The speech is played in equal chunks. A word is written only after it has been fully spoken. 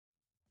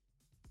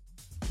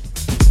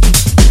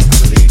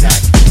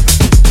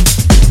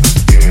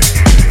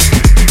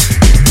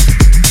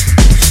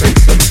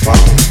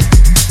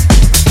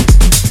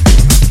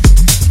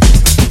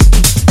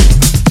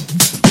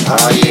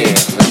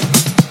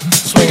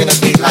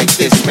like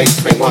this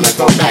makes me wanna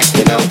go back,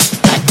 you know,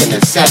 back in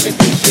the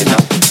 70s, you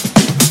know.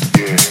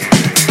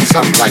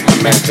 Something like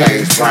my man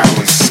James Brown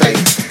would say,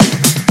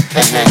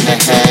 hey, hey, hey,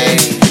 hey,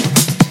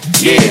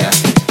 yeah,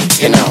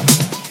 you know,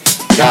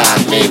 God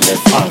made me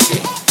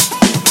funky,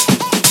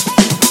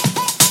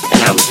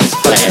 and I'm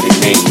just glad He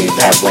made me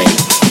that way.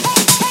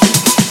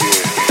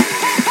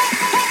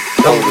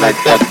 Don't let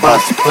that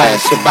bus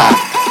pass you by,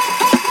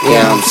 you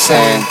know what I'm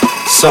saying?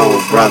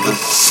 Soul brothers,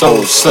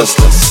 soul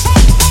sisters.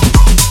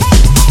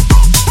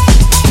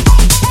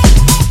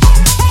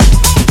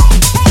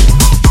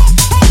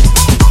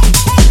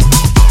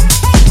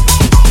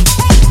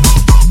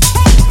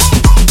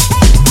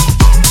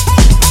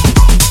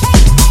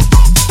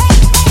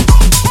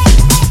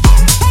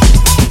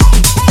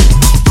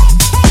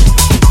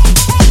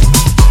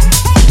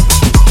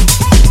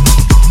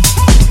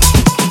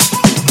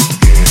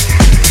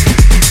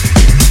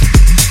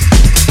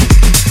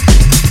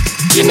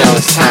 You know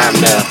it's time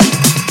to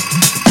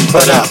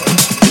put up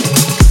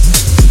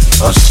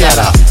or shut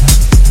up.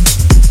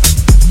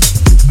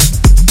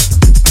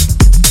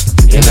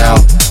 You know,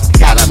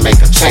 gotta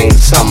make a change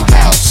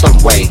somehow, some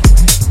way.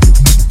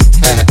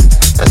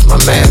 As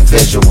my man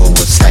Visual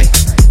would say.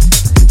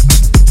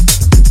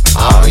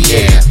 Oh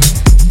yeah,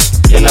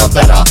 you know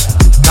that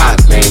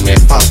God made me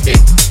funky.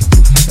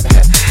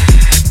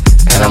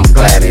 And I'm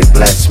glad He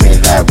blessed me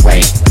that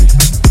way.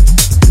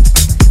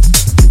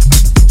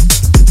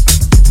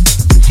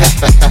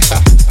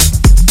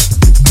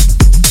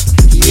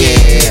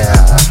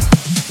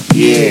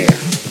 Yeah,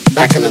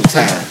 back in the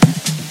time.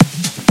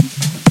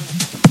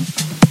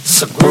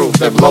 It's a groove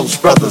that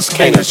most brothers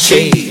can't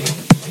achieve.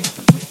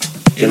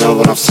 You know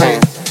what I'm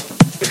saying?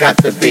 It got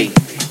to be